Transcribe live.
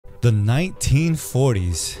The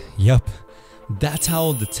 1940s. Yup, that's how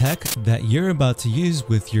old the tech that you're about to use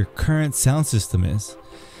with your current sound system is.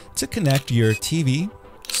 To connect your TV,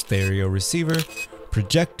 stereo receiver,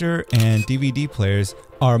 projector, and DVD players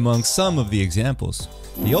are among some of the examples.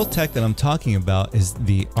 The old tech that I'm talking about is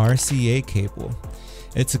the RCA cable.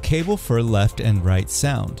 It's a cable for left and right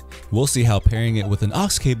sound. We'll see how pairing it with an aux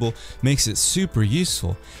cable makes it super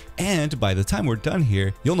useful. And by the time we're done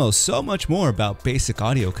here, you'll know so much more about basic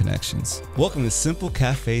audio connections. Welcome to Simple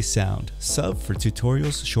Cafe Sound, sub for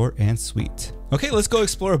tutorials short and sweet. Okay, let's go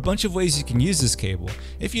explore a bunch of ways you can use this cable.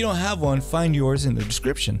 If you don't have one, find yours in the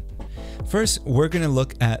description. First, we're going to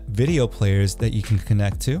look at video players that you can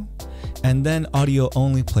connect to, and then audio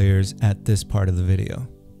only players at this part of the video.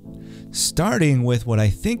 Starting with what I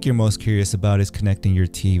think you're most curious about is connecting your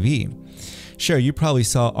TV. Sure, you probably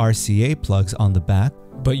saw RCA plugs on the back,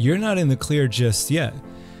 but you're not in the clear just yet.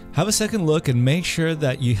 Have a second look and make sure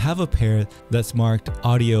that you have a pair that's marked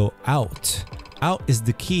audio out. Out is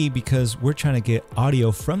the key because we're trying to get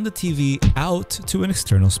audio from the TV out to an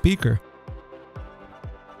external speaker.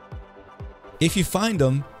 If you find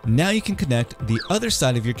them, now you can connect the other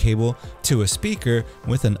side of your cable to a speaker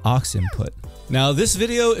with an aux input. Now this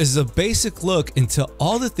video is a basic look into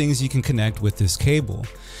all the things you can connect with this cable.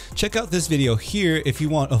 Check out this video here if you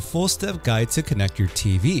want a full step guide to connect your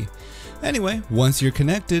TV. Anyway, once you're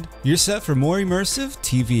connected, you're set for more immersive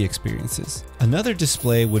TV experiences. Another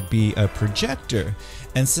display would be a projector,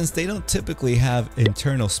 and since they don't typically have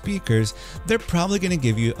internal speakers, they're probably going to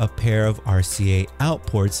give you a pair of RCA out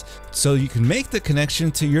ports so you can make the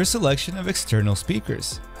connection to your selection of external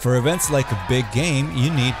speakers. For events like a big game,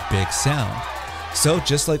 you need big sound. So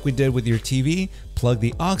just like we did with your TV, plug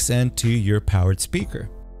the aux end to your powered speaker.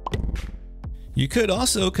 You could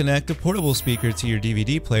also connect a portable speaker to your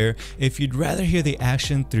DVD player if you'd rather hear the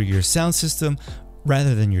action through your sound system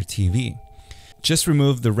rather than your TV. Just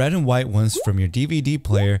remove the red and white ones from your DVD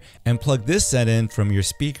player and plug this set in from your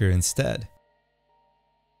speaker instead.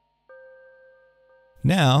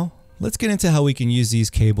 Now, let's get into how we can use these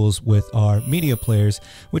cables with our media players,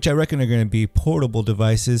 which I reckon are going to be portable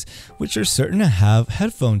devices, which are certain to have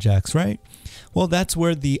headphone jacks, right? Well, that's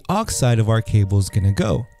where the aux side of our cable is going to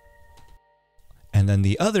go. And then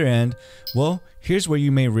the other end, well, here's where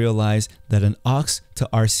you may realize that an aux to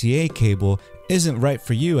RCA cable isn't right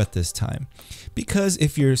for you at this time. Because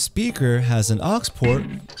if your speaker has an aux port,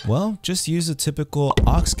 well, just use a typical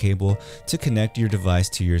aux cable to connect your device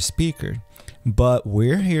to your speaker. But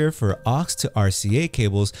we're here for aux to RCA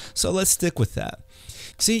cables, so let's stick with that.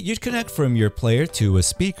 See, you'd connect from your player to a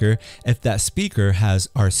speaker if that speaker has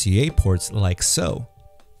RCA ports like so,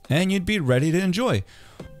 and you'd be ready to enjoy.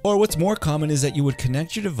 Or what's more common is that you would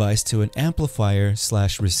connect your device to an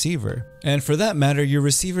amplifier/receiver. And for that matter, your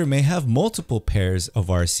receiver may have multiple pairs of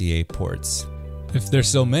RCA ports. If there's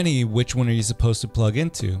so many, which one are you supposed to plug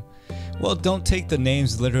into? Well, don't take the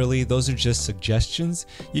names literally, those are just suggestions.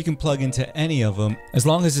 You can plug into any of them as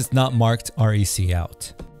long as it's not marked REC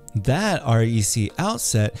out. That REC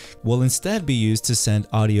outset will instead be used to send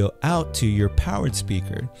audio out to your powered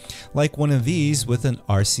speaker, like one of these with an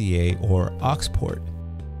RCA or aux port.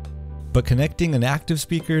 But connecting an active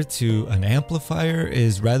speaker to an amplifier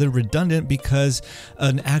is rather redundant because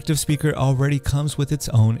an active speaker already comes with its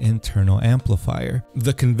own internal amplifier.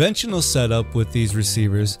 The conventional setup with these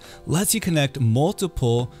receivers lets you connect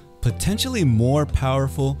multiple, potentially more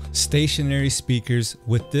powerful stationary speakers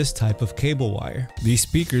with this type of cable wire. These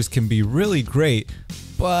speakers can be really great,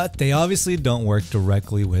 but they obviously don't work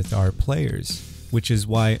directly with our players, which is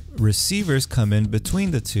why receivers come in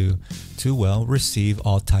between the two to, well, receive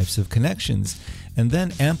all types of connections and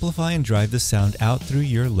then amplify and drive the sound out through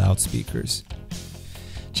your loudspeakers.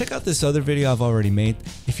 Check out this other video I've already made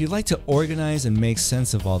if you'd like to organize and make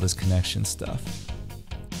sense of all this connection stuff.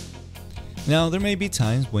 Now, there may be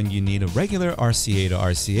times when you need a regular RCA to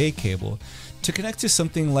RCA cable to connect to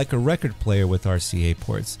something like a record player with RCA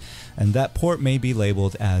ports, and that port may be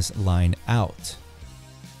labeled as line out.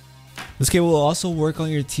 This cable will also work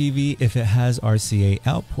on your TV if it has RCA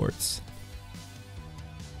out ports.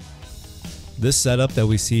 This setup that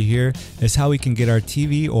we see here is how we can get our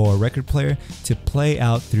TV or record player to play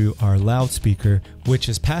out through our loudspeaker, which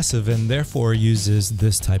is passive and therefore uses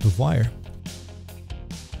this type of wire.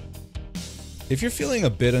 If you're feeling a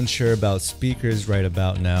bit unsure about speakers right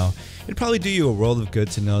about now, it'd probably do you a world of good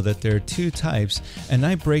to know that there are two types, and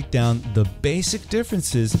I break down the basic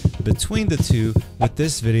differences between the two with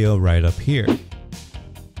this video right up here.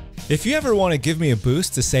 If you ever want to give me a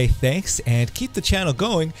boost to say thanks and keep the channel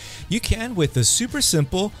going, you can with a super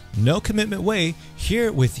simple, no commitment way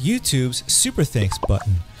here with YouTube's Super Thanks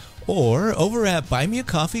button. or over at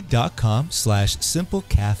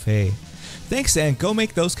buymeacoffee.com/simplecafe. Thanks, and go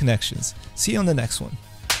make those connections. See you on the next one.